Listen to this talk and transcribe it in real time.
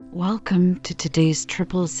Welcome to today's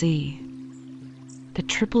Triple Z. The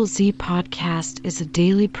Triple Z podcast is a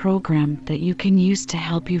daily program that you can use to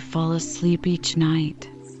help you fall asleep each night.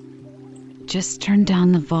 Just turn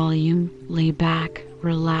down the volume, lay back,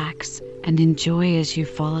 relax, and enjoy as you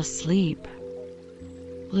fall asleep.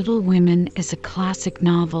 Little Women is a classic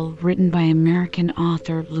novel written by American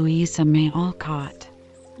author Louisa Alcott.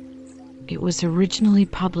 It was originally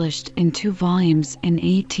published in 2 volumes in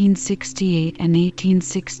 1868 and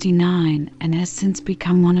 1869 and has since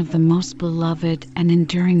become one of the most beloved and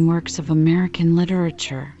enduring works of American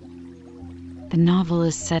literature. The novel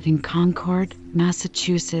is set in Concord,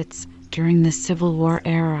 Massachusetts during the Civil War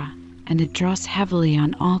era, and it draws heavily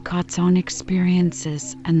on Alcott's own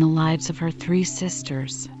experiences and the lives of her 3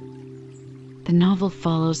 sisters. The novel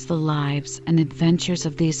follows the lives and adventures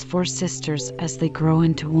of these 4 sisters as they grow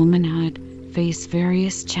into womanhood, face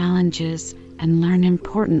various challenges, and learn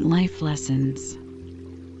important life lessons.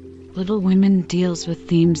 Little Women deals with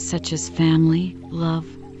themes such as family, love,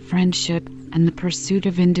 friendship, and the pursuit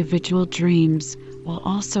of individual dreams, while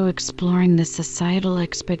also exploring the societal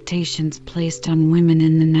expectations placed on women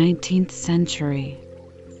in the 19th century.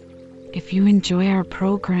 If you enjoy our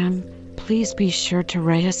program, please be sure to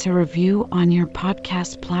write us a review on your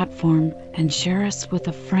podcast platform and share us with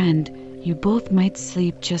a friend. You both might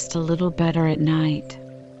sleep just a little better at night.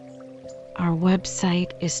 Our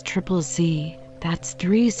website is ZZZ, that's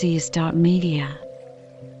 3z's.media.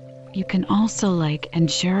 You can also like and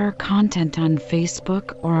share our content on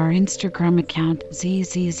Facebook or our Instagram account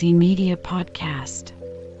ZZZ Media Podcast.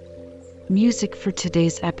 Music for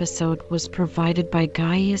today's episode was provided by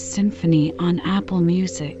Gaia's Symphony on Apple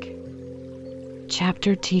Music.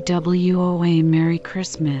 Chapter TWOA Merry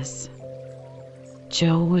Christmas.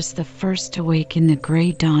 Jo was the first to wake in the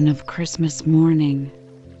gray dawn of Christmas morning.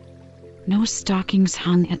 No stockings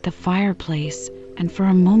hung at the fireplace, and for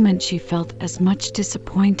a moment she felt as much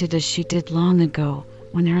disappointed as she did long ago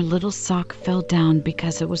when her little sock fell down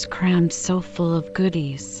because it was crammed so full of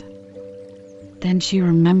goodies. Then she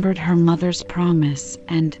remembered her mother's promise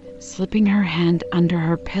and, slipping her hand under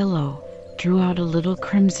her pillow, drew out a little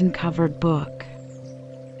crimson-covered book.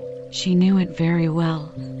 She knew it very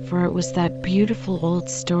well, for it was that beautiful old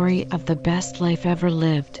story of the best life ever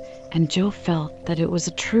lived, and Jo felt that it was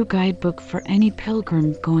a true guidebook for any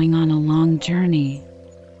pilgrim going on a long journey.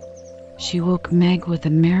 She woke Meg with a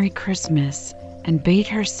Merry Christmas and bade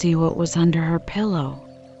her see what was under her pillow.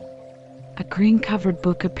 A green-covered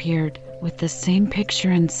book appeared with the same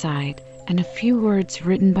picture inside and a few words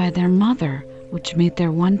written by their mother, which made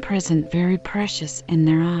their one present very precious in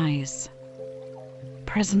their eyes.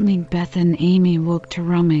 Presently Beth and Amy woke to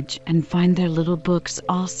rummage and find their little books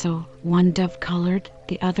also, one dove-colored,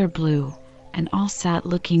 the other blue, and all sat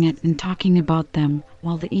looking at and talking about them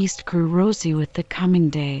while the east grew rosy with the coming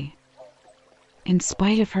day. In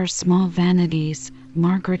spite of her small vanities,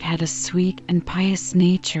 Margaret had a sweet and pious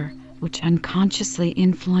nature which unconsciously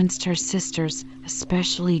influenced her sisters,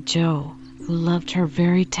 especially Jo, who loved her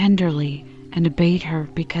very tenderly and obeyed her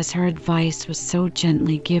because her advice was so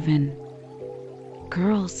gently given.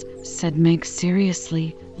 "Girls," said Meg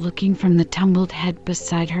seriously, looking from the tumbled head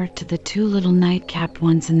beside her to the 2 little night-capped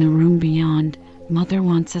ones in the room beyond, "Mother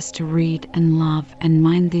wants us to read and love and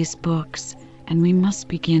mind these books, and we must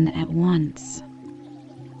begin at once.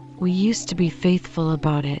 We used to be faithful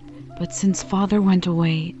about it, but since Father went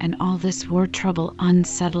away and all this war trouble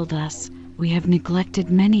unsettled us, we have neglected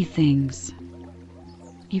many things.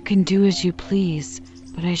 You can do as you please,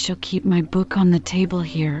 but I shall keep my book on the table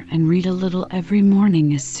here and read a little every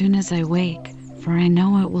morning as soon as I wake, for I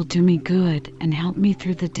know it will do me good and help me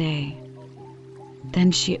through the day."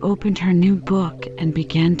 Then she opened her new book and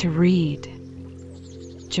began to read.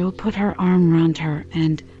 Jo put her arm round her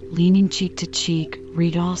and, leaning cheek to cheek,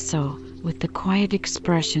 read also, with the quiet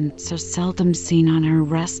expression so seldom seen on her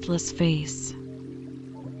restless face.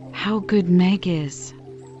 "How good Meg is!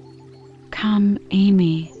 Come,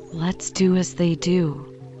 Amy, let's do as they do.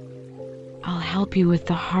 I'll help you with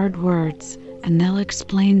the hard words, and they'll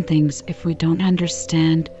explain things if we don't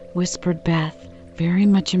understand," whispered Beth, very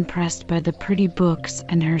much impressed by the pretty books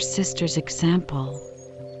and her sister's example.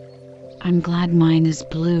 "I'm glad mine is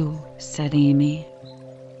blue," said Amy.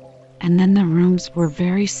 And then the rooms were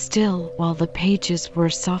very still while the pages were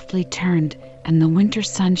softly turned and the winter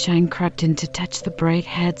sunshine crept in to touch the bright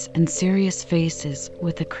heads and serious faces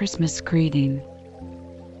with a Christmas greeting.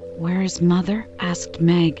 "Where is Mother?" asked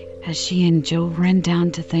Meg, as she and Jo ran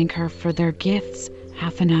down to thank her for their gifts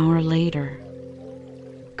half an hour later.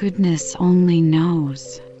 "Goodness only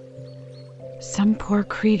knows. Some poor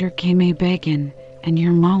creetur came a-beggin', and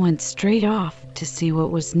your ma went straight off to see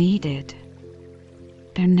what was needed."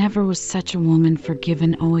 There never was such a woman for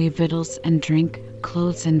giving away victuals and drink,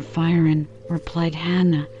 clothes and firin', replied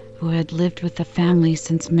Hannah, who had lived with the family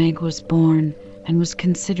since Meg was born, and was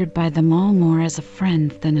considered by them all more as a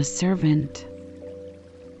friend than a servant.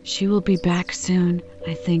 She will be back soon,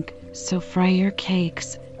 I think, so fry your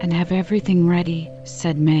cakes and have everything ready,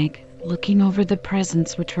 said Meg, looking over the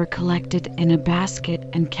presents which were collected in a basket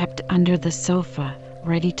and kept under the sofa,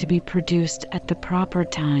 ready to be produced at the proper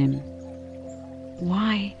time.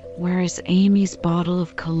 Why, where is Amy's bottle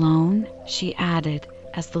of cologne? She added,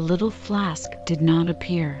 as the little flask did not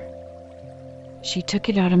appear. She took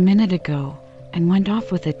it out a minute ago and went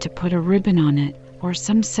off with it to put a ribbon on it, or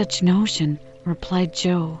some such notion, replied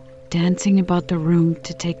Joe, dancing about the room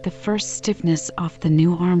to take the first stiffness off the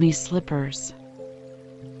new army slippers.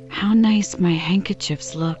 How nice my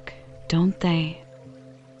handkerchiefs look, don't they?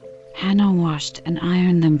 Hannah washed and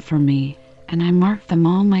ironed them for me, and I marked them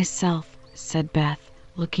all myself, said Beth,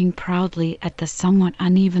 looking proudly at the somewhat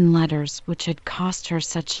uneven letters which had cost her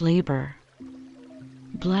such labor.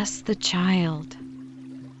 Bless the child.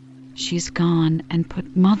 She's gone and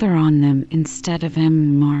put Mother on them instead of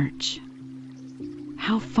March.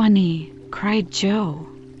 How funny, cried Joe,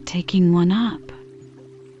 taking one up.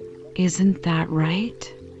 Isn't that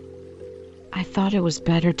right? I thought it was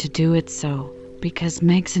better to do it so, because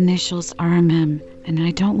Meg's initials are MM, and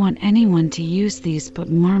I don't want anyone to use these but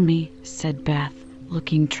Marmee, said Beth,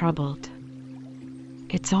 looking troubled.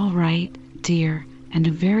 It's all right, dear, and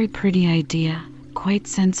a very pretty idea, quite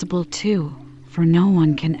sensible too, for no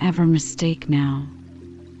one can ever mistake now.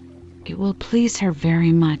 It will please her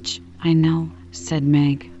very much, I know, said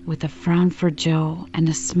Meg, with a frown for Joe and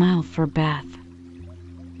a smile for Beth.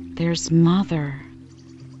 There's Mother.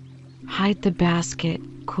 Hide the basket,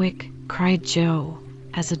 quick, cried Joe,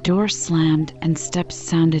 as a door slammed and steps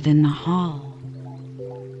sounded in the hall.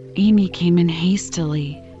 Amy came in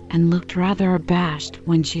hastily and looked rather abashed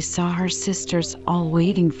when she saw her sisters all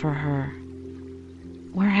waiting for her.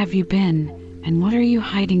 Where have you been, and what are you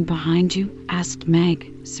hiding behind you? Asked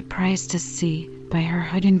Meg, surprised to see, by her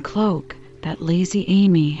hood and cloak, that lazy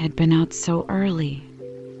Amy had been out so early.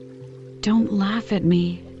 Don't laugh at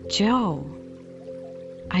me, Joe.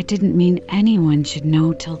 I didn't mean anyone should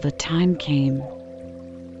know till the time came.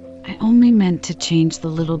 I only meant to change the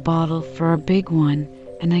little bottle for a big one,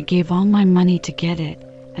 and I gave all my money to get it,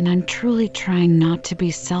 and I'm truly trying not to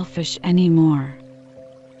be selfish anymore.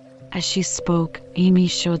 As she spoke, Amy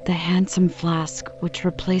showed the handsome flask which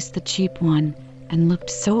replaced the cheap one, and looked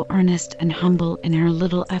so earnest and humble in her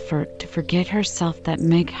little effort to forget herself that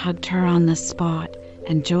Meg hugged her on the spot,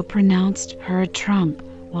 and Joe pronounced her a trump,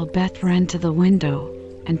 while Beth ran to the window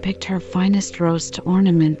and picked her finest rose to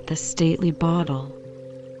ornament the stately bottle.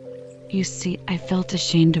 You see, I felt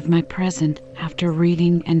ashamed of my present after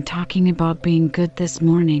reading and talking about being good this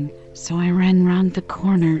morning, so I ran round the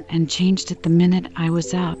corner and changed it the minute I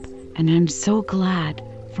was up, and I'm so glad,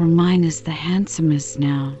 for mine is the handsomest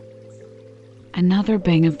now. Another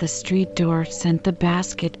bang of the street door sent the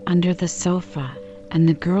basket under the sofa, and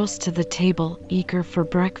the girls to the table, eager for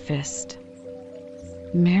breakfast.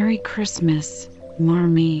 Merry Christmas,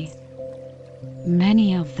 Marmee.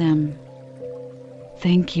 Many of them.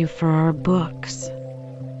 Thank you for our books.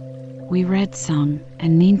 We read some,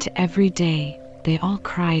 and mean to every day, they all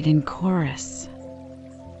cried in chorus.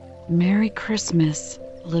 Merry Christmas,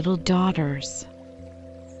 little daughters.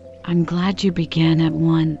 I'm glad you began at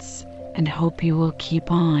once, and hope you will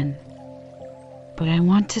keep on. But I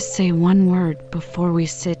want to say one word before we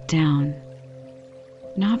sit down.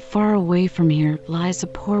 Not far away from here lies a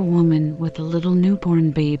poor woman with a little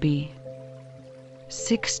newborn baby.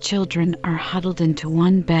 6 children are huddled into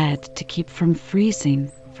one bed to keep from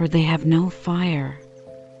freezing, for they have no fire.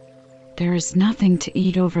 There is nothing to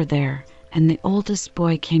eat over there, and the oldest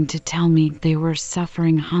boy came to tell me they were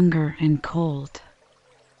suffering hunger and cold.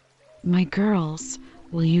 My girls,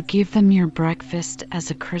 will you give them your breakfast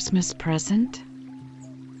as a Christmas present?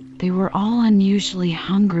 They were all unusually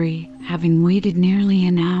hungry, having waited nearly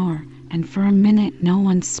an hour, and for a minute no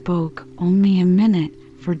one spoke, only a minute,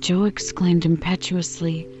 for Joe exclaimed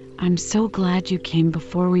impetuously, I'm so glad you came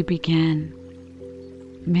before we began.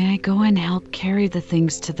 May I go and help carry the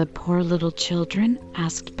things to the poor little children?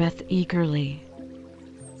 Asked Beth eagerly.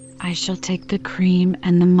 I shall take the cream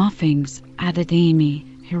and the muffins, added Amy,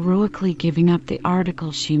 heroically giving up the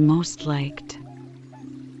article she most liked.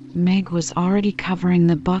 Meg was already covering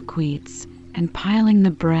the buckwheats and piling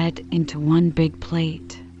the bread into one big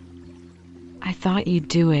plate. I thought you'd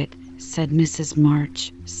do it, said Mrs.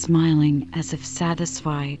 March, smiling as if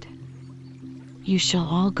satisfied. You shall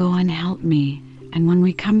all go and help me, and when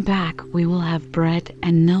we come back we will have bread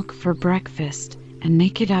and milk for breakfast, and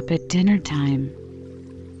make it up at dinner time.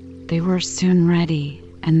 They were soon ready,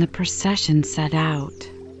 and the procession set out.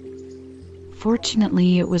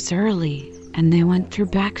 Fortunately, it was early, and they went through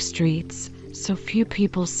back streets, so few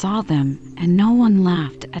people saw them, and no one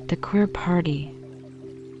laughed at the queer party.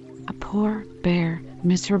 A poor, bare,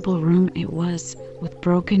 miserable room it was, with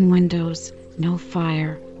broken windows, no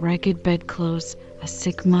fire, ragged bedclothes, a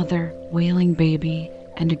sick mother, wailing baby,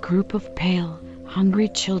 and a group of pale, hungry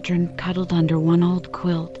children cuddled under one old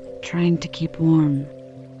quilt, trying to keep warm.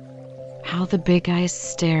 How the big eyes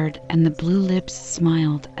stared and the blue lips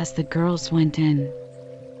smiled as the girls went in.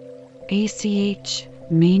 "ACH,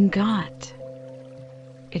 mein Gott!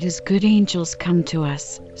 It is good angels come to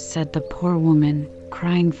us," said the poor woman,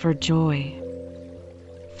 crying for joy.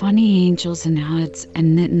 "Funny angels in hoods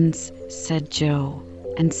and mittens," said Joe,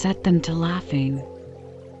 and set them to laughing.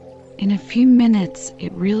 In a few minutes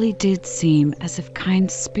it really did seem as if kind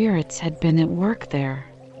spirits had been at work there.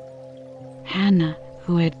 Hannah,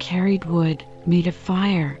 who had carried wood, made a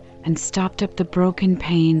fire and stopped up the broken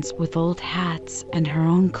panes with old hats and her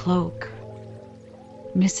own cloak.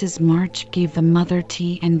 Mrs. March gave the mother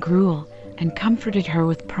tea and gruel and comforted her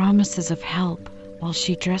with promises of help, while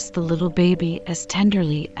she dressed the little baby as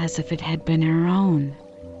tenderly as if it had been her own.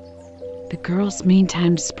 The girls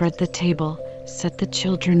meantime spread the table, set the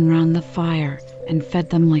children round the fire, and fed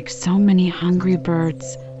them like so many hungry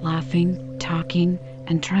birds, laughing, talking,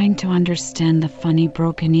 and trying to understand the funny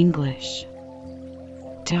broken English.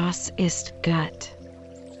 "Das ist gut.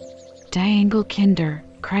 Die Engelkinder,"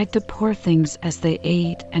 cried the poor things as they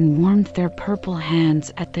ate and warmed their purple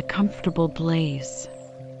hands at the comfortable blaze.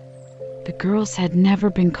 The girls had never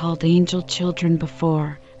been called angel children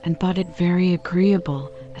before, and thought it very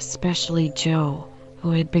agreeable, especially Jo,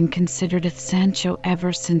 who had been considered a Sancho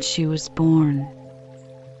ever since she was born.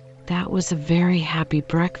 That was a very happy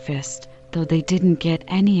breakfast, though they didn't get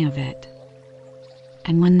any of it.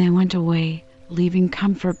 And when they went away, leaving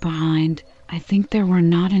comfort behind, I think there were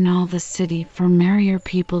not in all the city for merrier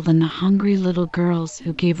people than the hungry little girls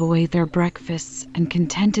who gave away their breakfasts and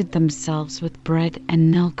contented themselves with bread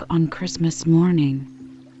and milk on Christmas morning.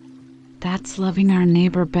 "That's loving our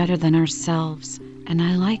neighbor better than ourselves, and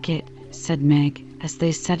I like it," said Meg, as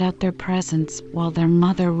they set out their presents while their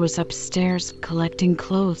mother was upstairs collecting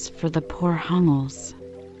clothes for the poor Hummels.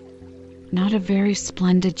 Not a very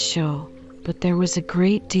splendid show, but there was a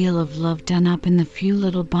great deal of love done up in the few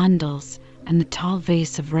little bundles, and the tall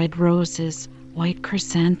vase of red roses, white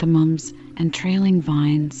chrysanthemums, and trailing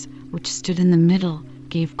vines, which stood in the middle,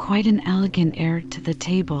 gave quite an elegant air to the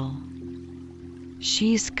table.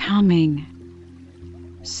 "She's coming.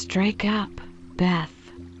 Strike up, Beth.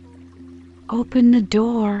 Open the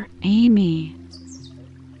door, Amy."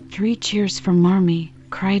 "Three cheers for Marmee,"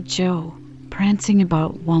 cried Joe, prancing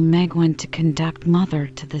about while Meg went to conduct Mother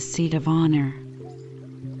to the seat of honor.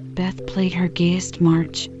 Beth played her gayest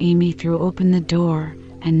march, Amy threw open the door,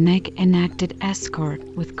 and Meg enacted escort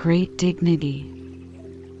with great dignity.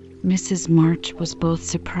 Mrs. March was both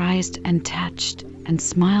surprised and touched, and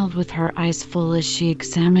smiled with her eyes full as she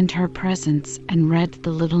examined her presents and read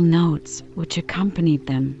the little notes which accompanied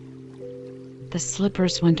them. The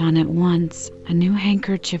slippers went on at once, a new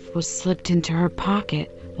handkerchief was slipped into her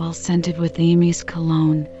pocket, while scented with Amy's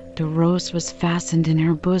cologne, the rose was fastened in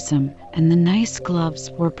her bosom, and the nice gloves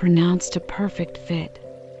were pronounced a perfect fit.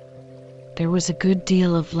 There was a good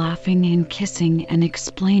deal of laughing and kissing and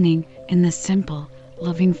explaining in the simple,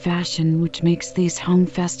 loving fashion which makes these home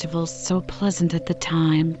festivals so pleasant at the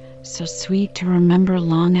time, so sweet to remember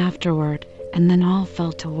long afterward, and then all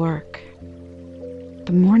fell to work.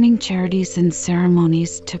 The morning charities and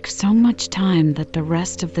ceremonies took so much time that the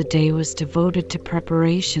rest of the day was devoted to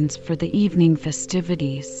preparations for the evening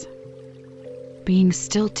festivities. Being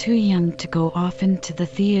still too young to go often to the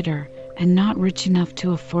theater, and not rich enough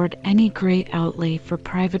to afford any great outlay for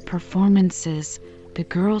private performances, the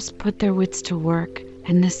girls put their wits to work,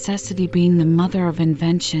 and necessity being the mother of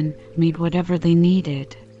invention, made whatever they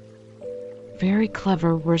needed. Very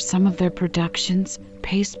clever were some of their productions: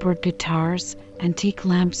 pasteboard guitars, antique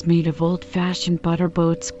lamps made of old-fashioned butter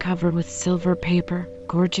boats covered with silver paper,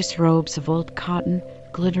 gorgeous robes of old cotton,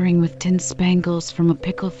 glittering with tin spangles from a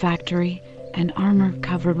pickle factory, and armor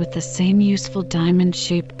covered with the same useful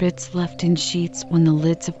diamond-shaped bits left in sheets when the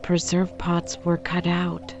lids of preserve pots were cut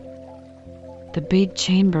out. The big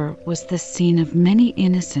chamber was the scene of many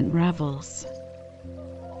innocent revels.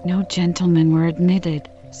 No gentlemen were admitted,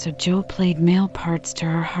 so Jo played male parts to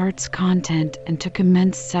her heart's content and took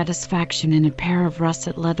immense satisfaction in a pair of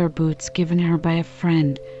russet leather boots given her by a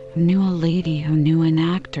friend who knew a lady who knew an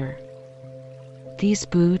actor. These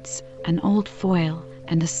boots, an old foil,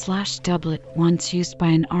 and a slash doublet once used by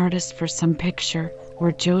an artist for some picture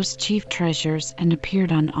were Joe's chief treasures and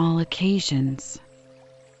appeared on all occasions.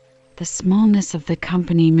 The smallness of the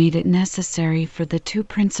company made it necessary for the two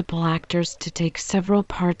principal actors to take several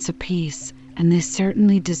parts apiece, and they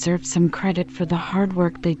certainly deserved some credit for the hard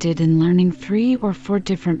work they did in learning 3 or 4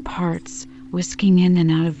 different parts, whisking in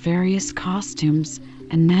and out of various costumes,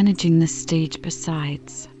 and managing the stage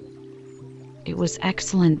besides. It was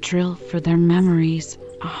excellent drill for their memories,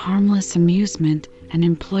 a harmless amusement, and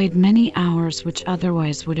employed many hours which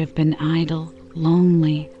otherwise would have been idle,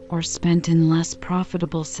 lonely, or spent in less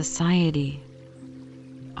profitable society.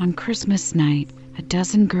 On Christmas night, a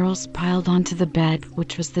dozen girls piled onto the bed,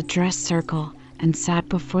 which was the dress circle, and sat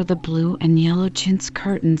before the blue and yellow chintz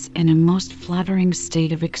curtains in a most flattering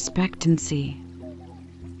state of expectancy.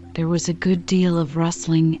 There was a good deal of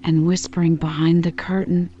rustling and whispering behind the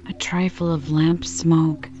curtain, a trifle of lamp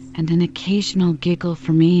smoke, and an occasional giggle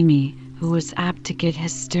from Amy, who was apt to get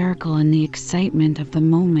hysterical in the excitement of the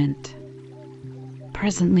moment.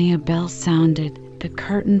 Presently a bell sounded, the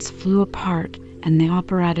curtains flew apart, and the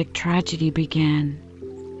operatic tragedy began.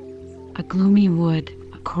 A gloomy wood,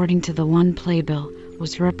 according to the one playbill,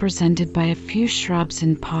 was represented by a few shrubs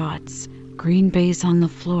in pots, green baize on the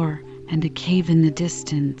floor, and a cave in the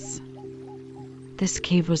distance. This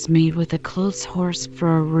cave was made with a clothes horse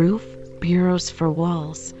for a roof, bureaus for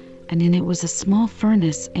walls, and in it was a small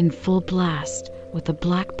furnace in full blast, with a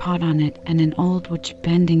black pot on it and an old witch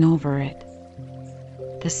bending over it.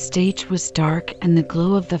 The stage was dark, and the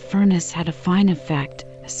glow of the furnace had a fine effect,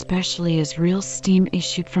 especially as real steam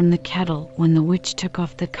issued from the kettle when the witch took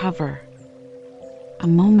off the cover. A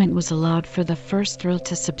moment was allowed for the first thrill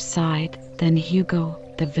to subside, then Hugo,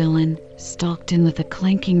 the villain, stalked in with a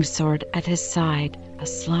clanking sword at his side, a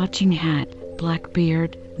slouching hat, black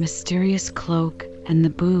beard, mysterious cloak, and the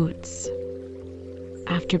boots.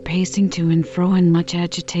 After pacing to and fro in much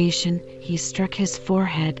agitation, he struck his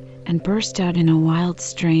forehead and burst out in a wild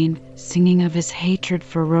strain, singing of his hatred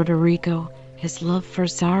for Roderigo, his love for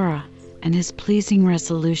Zara, and his pleasing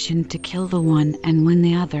resolution to kill the one and win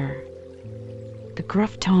the other. The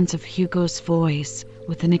gruff tones of Hugo's voice,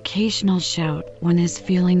 with an occasional shout when his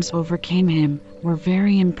feelings overcame him, were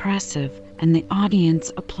very impressive, and the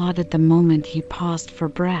audience applauded the moment he paused for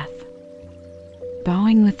breath.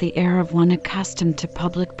 Bowing with the air of one accustomed to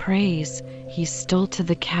public praise, he stole to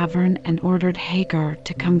the cavern and ordered Hagar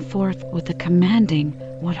to come forth with a commanding,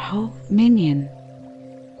 "What ho, minion!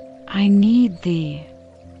 I need thee."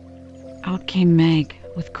 Out came Meg,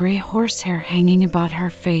 with grey horsehair hanging about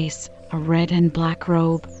her face, a red and black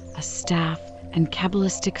robe, a staff, and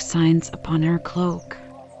cabalistic signs upon her cloak.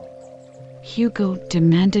 Hugo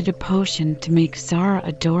demanded a potion to make Zara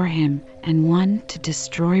adore him, and one to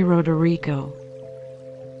destroy Roderigo.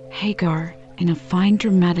 Hagar, in a fine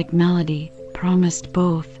dramatic melody, promised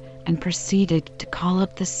both, and proceeded to call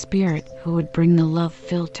up the spirit who would bring the love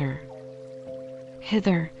philtre.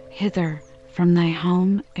 "Hither, hither, from thy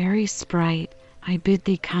home, airy sprite, I bid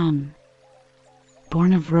thee come.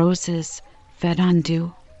 Born of roses, fed on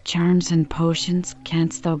dew, charms and potions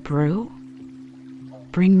canst thou brew?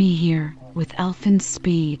 Bring me here, with elfin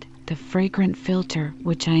speed, the fragrant philtre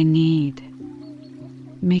which I need.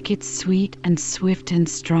 Make it sweet and swift and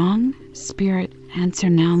strong, Spirit, answer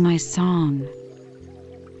now my song."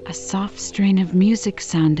 A soft strain of music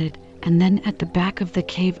sounded, and then at the back of the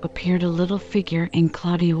cave appeared a little figure in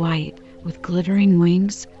cloudy white, with glittering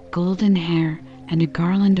wings, golden hair, and a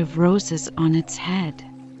garland of roses on its head.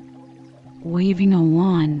 Waving a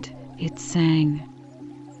wand, it sang,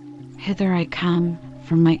 "Hither I come,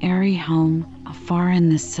 from my airy home, afar in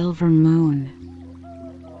the silver moon.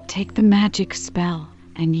 Take the magic spell,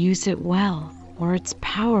 and use it well, or its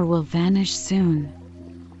power will vanish soon."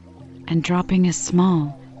 And dropping a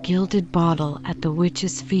small, gilded bottle at the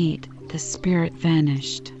witch's feet, the spirit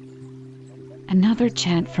vanished. Another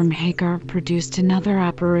chant from Hagar produced another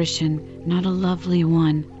apparition, not a lovely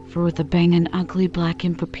one, for with a bang an ugly black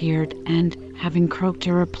imp appeared, and, having croaked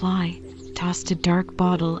a reply, tossed a dark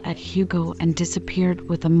bottle at Hugo and disappeared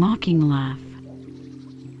with a mocking laugh.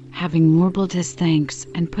 Having warbled his thanks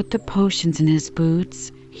and put the potions in his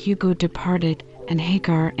boots, Hugo departed, and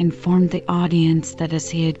Hagar informed the audience that as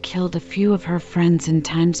he had killed a few of her friends in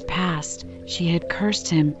times past, she had cursed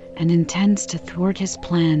him and intends to thwart his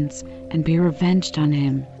plans and be revenged on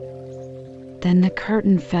him. Then the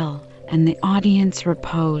curtain fell, and the audience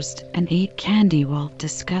reposed and ate candy while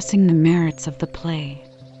discussing the merits of the play.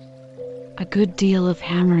 A good deal of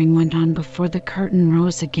hammering went on before the curtain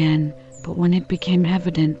rose again, but when it became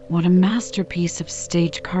evident what a masterpiece of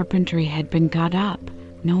stage carpentry had been got up,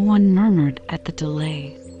 no one murmured at the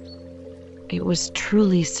delay. It was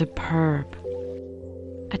truly superb.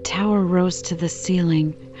 A tower rose to the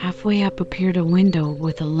ceiling. Halfway up appeared a window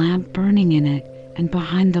with a lamp burning in it, and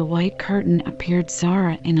behind the white curtain appeared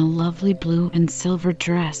Zara in a lovely blue and silver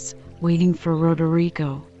dress, waiting for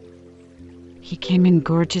Roderigo. He came in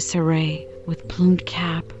gorgeous array, with plumed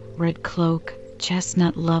cap, red cloak,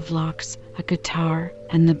 chestnut lovelocks, a guitar,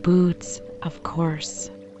 and the boots, of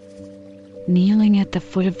course. Kneeling at the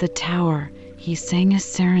foot of the tower, he sang a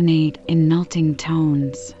serenade in melting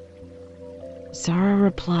tones. Zara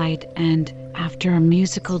replied and, after a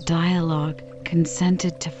musical dialogue,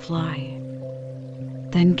 consented to fly.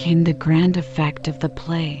 Then came the grand effect of the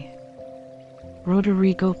play.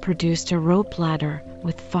 Roderigo produced a rope ladder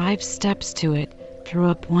with 5 steps to it, threw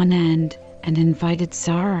up one end, and invited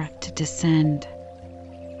Zara to descend.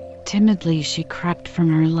 Timidly she crept from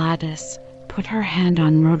her lattice, put her hand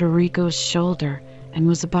on Roderigo's shoulder, and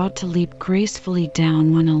was about to leap gracefully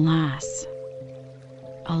down when alas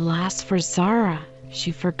for Zara,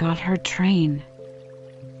 she forgot her train.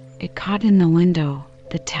 It caught in the window,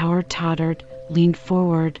 the tower tottered, leaned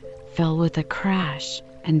forward, fell with a crash,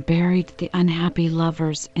 and buried the unhappy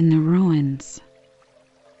lovers in the ruins.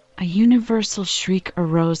 A universal shriek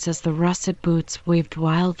arose as the russet boots waved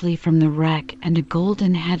wildly from the wreck and a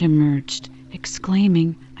golden head emerged,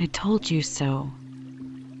 exclaiming, "I told you so!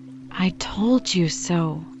 I told you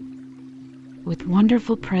so!" With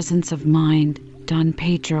wonderful presence of mind, Don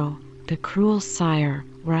Pedro, the cruel sire,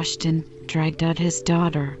 rushed in, dragged out his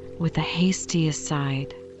daughter with a hasty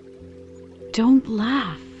aside. "Don't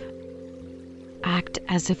laugh. Act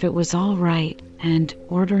as if it was all right," and,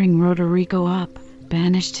 ordering Roderigo up,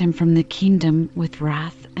 banished him from the kingdom with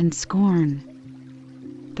wrath and scorn.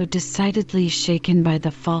 Though decidedly shaken by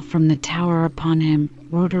the fall from the tower upon him,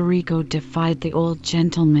 Roderigo defied the old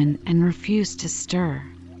gentleman and refused to stir.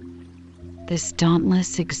 This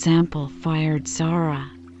dauntless example fired Zara.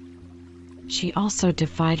 She also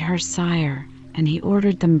defied her sire, and he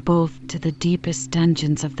ordered them both to the deepest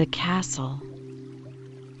dungeons of the castle.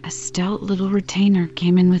 A stout little retainer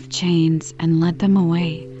came in with chains and led them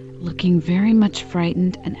away, looking very much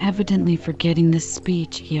frightened and evidently forgetting the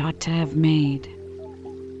speech he ought to have made.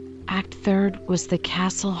 Act Third was the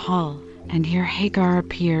castle hall, and here Hagar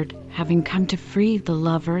appeared, having come to free the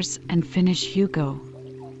lovers and finish Hugo.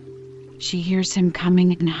 She hears him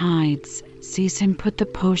coming and hides, sees him put the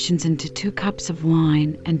potions into 2 cups of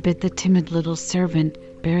wine, and bid the timid little servant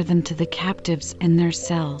bear them to the captives in their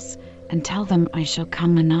cells, and tell them I shall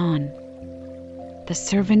come anon. The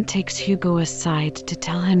servant takes Hugo aside to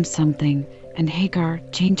tell him something, and Hagar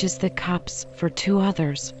changes the cups for 2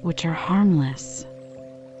 others, which are harmless.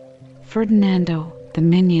 Ferdinando, the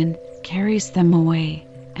minion, carries them away,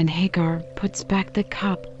 and Hagar puts back the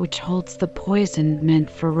cup which holds the poison meant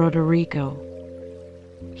for Roderigo.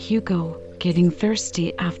 Hugo, getting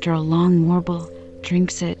thirsty after a long warble,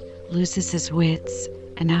 drinks it, loses his wits,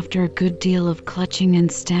 and after a good deal of clutching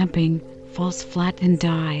and stamping, falls flat and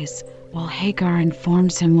dies, while Hagar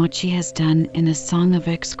informs him what she has done in a song of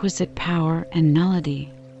exquisite power and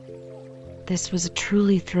melody. This was a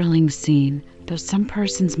truly thrilling scene, though some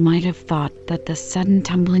persons might have thought that the sudden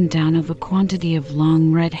tumbling down of a quantity of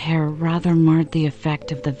long red hair rather marred the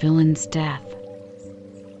effect of the villain's death.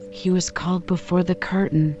 He was called before the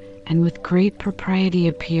curtain, and with great propriety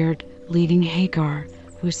appeared, leading Hagar,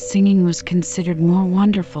 whose singing was considered more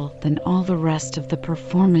wonderful than all the rest of the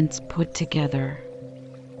performance put together.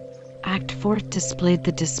 Act Fourth displayed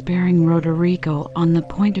the despairing Roderigo on the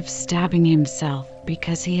point of stabbing himself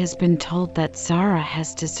because he has been told that Zara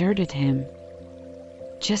has deserted him.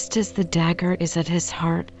 Just as the dagger is at his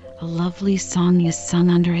heart, a lovely song is sung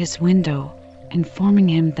under his window, informing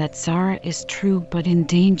him that Zara is true but in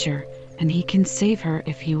danger, and he can save her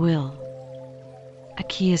if he will. A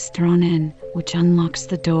key is thrown in, which unlocks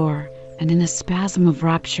the door, and in a spasm of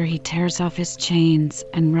rapture he tears off his chains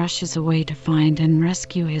and rushes away to find and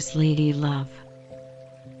rescue his lady love.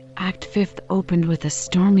 Act Fifth opened with a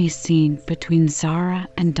stormy scene between Zara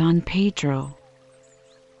and Don Pedro.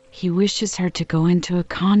 He wishes her to go into a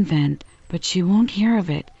convent, but she won't hear of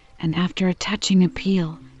it, and after a touching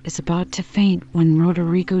appeal, is about to faint when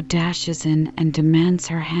Roderigo dashes in and demands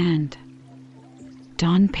her hand.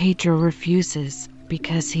 Don Pedro refuses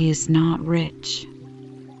because he is not rich.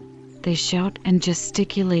 They shout and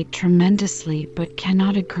gesticulate tremendously but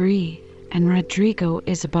cannot agree, and Rodrigo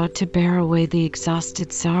is about to bear away the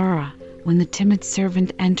exhausted Zara when the timid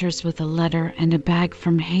servant enters with a letter and a bag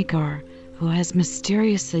from Hagar, who has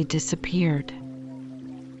mysteriously disappeared.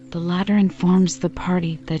 The latter informs the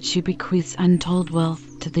party that she bequeaths untold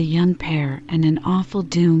wealth to the young pair and an awful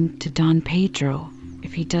doom to Don Pedro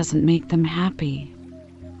if he doesn't make them happy.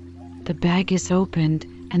 The The bag is opened,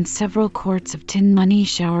 and several quarts of tin money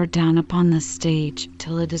shower down upon the stage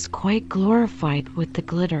till it is quite glorified with the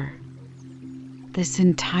glitter. This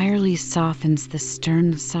entirely softens the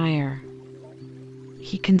stern sire.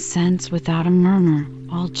 He consents without a murmur,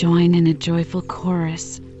 all join in a joyful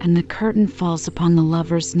chorus, and the curtain falls upon the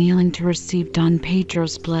lovers kneeling to receive Don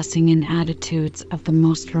Pedro's blessing in attitudes of the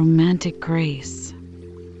most romantic grace.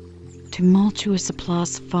 Tumultuous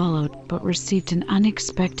applause followed, but received an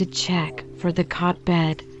unexpected check, for the cot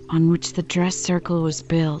bed, on which the dress circle was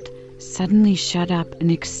built, suddenly shut up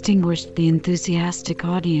and extinguished the enthusiastic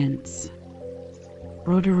audience.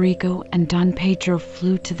 Roderigo and Don Pedro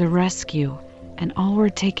flew to the rescue, and all were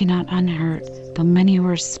taken out unhurt, though many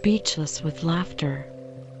were speechless with laughter.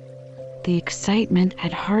 The excitement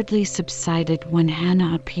had hardly subsided when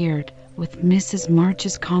Hannah appeared, with Mrs.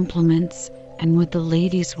 March's compliments, and would the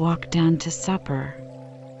ladies walk down to supper.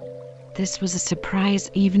 This was a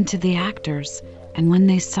surprise even to the actors, and when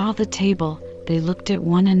they saw the table, they looked at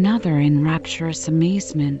one another in rapturous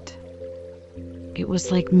amazement. It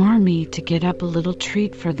was like Marmee to get up a little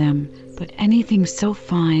treat for them, but anything so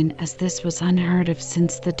fine as this was unheard of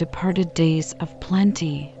since the departed days of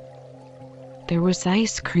plenty. There was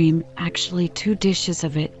ice cream, actually 2 dishes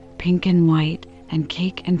of it, pink and white, and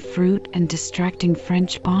cake and fruit and distracting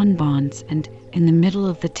French bonbons, and, in the middle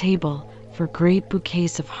of the table, were great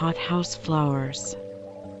bouquets of hot house flowers.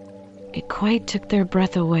 It quite took their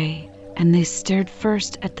breath away, and they stared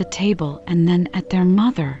first at the table and then at their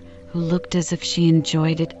mother, who looked as if she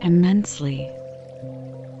enjoyed it immensely.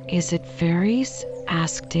 "Is it fairies?"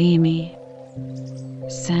 asked Amy.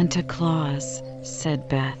 "Santa Claus," said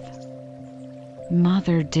Beth.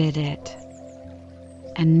 "Mother did it."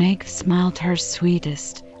 And Meg smiled her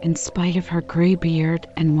sweetest, in spite of her gray beard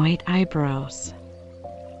and white eyebrows.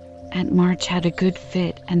 "Aunt March had a good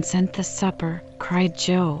fit and sent the supper," cried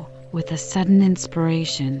Joe, with a sudden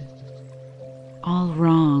inspiration. "All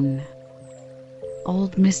wrong.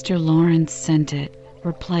 Old Mr. Lawrence sent it,"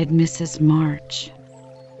 replied Mrs. March.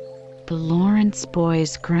 "The Lawrence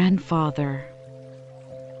boy's grandfather.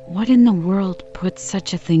 What in the world put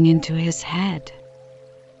such a thing into his head?"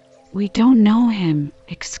 "We don't know him,"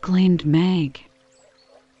 exclaimed Meg.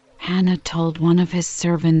 "Hannah told one of his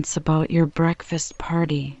servants about your breakfast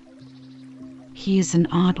party. He is an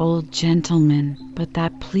odd old gentleman, but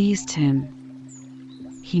that pleased him.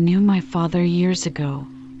 He knew my father years ago,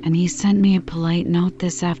 and he sent me a polite note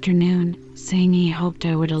this afternoon, saying he hoped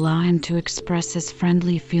I would allow him to express his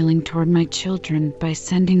friendly feeling toward my children by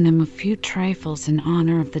sending them a few trifles in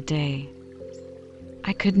honor of the day.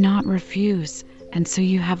 I could not refuse, and so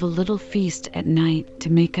you have a little feast at night to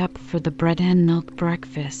make up for the bread and milk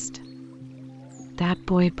breakfast. That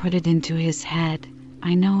boy put it into his head.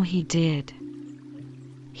 I know he did.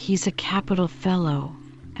 He's a capital fellow,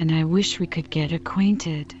 and I wish we could get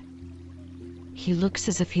acquainted. He looks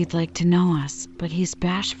as if he'd like to know us, but he's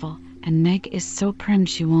bashful, and Meg is so prim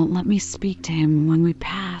she won't let me speak to him when we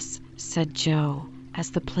pass," said Joe,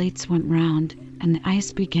 as the plates went round, and the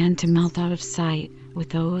ice began to melt out of sight,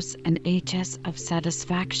 with O's and H's of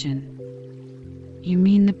satisfaction. "You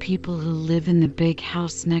mean the people who live in the big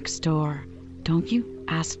house next door, don't you?"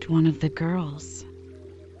 asked one of the girls.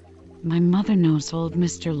 "My mother knows old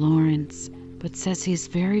Mr. Lawrence, but says he's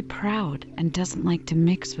very proud and doesn't like to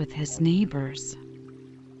mix with his neighbors.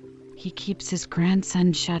 He keeps his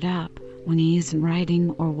grandson shut up when he isn't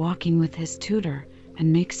riding or walking with his tutor,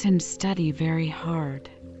 and makes him study very hard.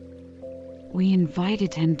 We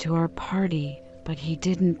invited him to our party, but he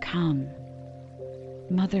didn't come.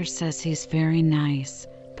 Mother says he's very nice,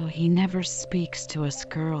 though he never speaks to us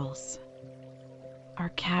girls. Our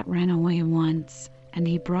cat ran away once, and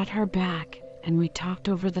he brought her back, and we talked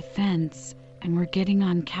over the fence, and were getting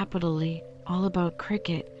on capitally, all about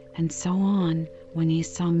cricket, and so on, when he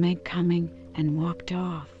saw Meg coming, and walked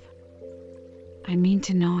off. I mean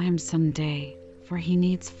to know him some day, for he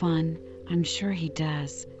needs fun, I'm sure he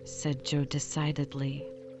does," said Joe decidedly.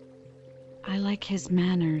 "I like his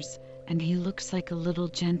manners, and he looks like a little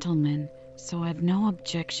gentleman, so I've no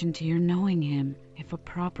objection to your knowing him if a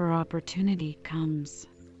proper opportunity comes.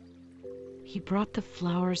 He brought the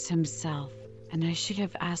flowers himself, and I should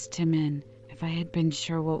have asked him in if I had been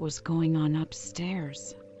sure what was going on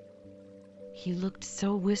upstairs. He looked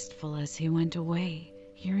so wistful as he went away,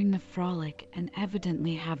 hearing the frolic and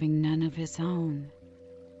evidently having none of his own."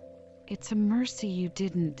 "It's a mercy you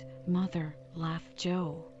didn't, Mother," laughed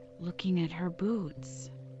Joe, looking at her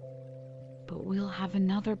boots. "But we'll have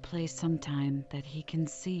another play sometime that he can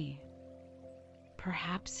see.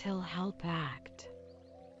 Perhaps he'll help act.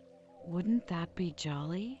 Wouldn't that be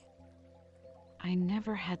jolly? I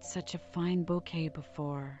never had such a fine bouquet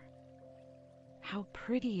before." How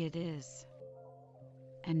pretty it is!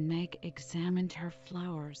 And Meg examined her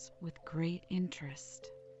flowers with great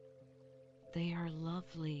interest. They are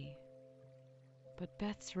lovely. But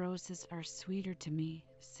Beth's roses are sweeter to me,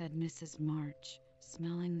 said Mrs. March,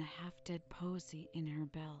 smelling the half-dead posy in her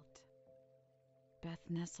belt. Beth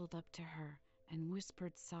nestled up to her and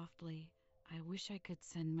whispered softly, I wish I could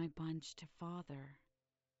send my bunch to Father.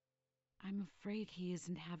 I'm afraid he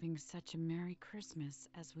isn't having such a Merry Christmas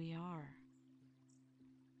as we are.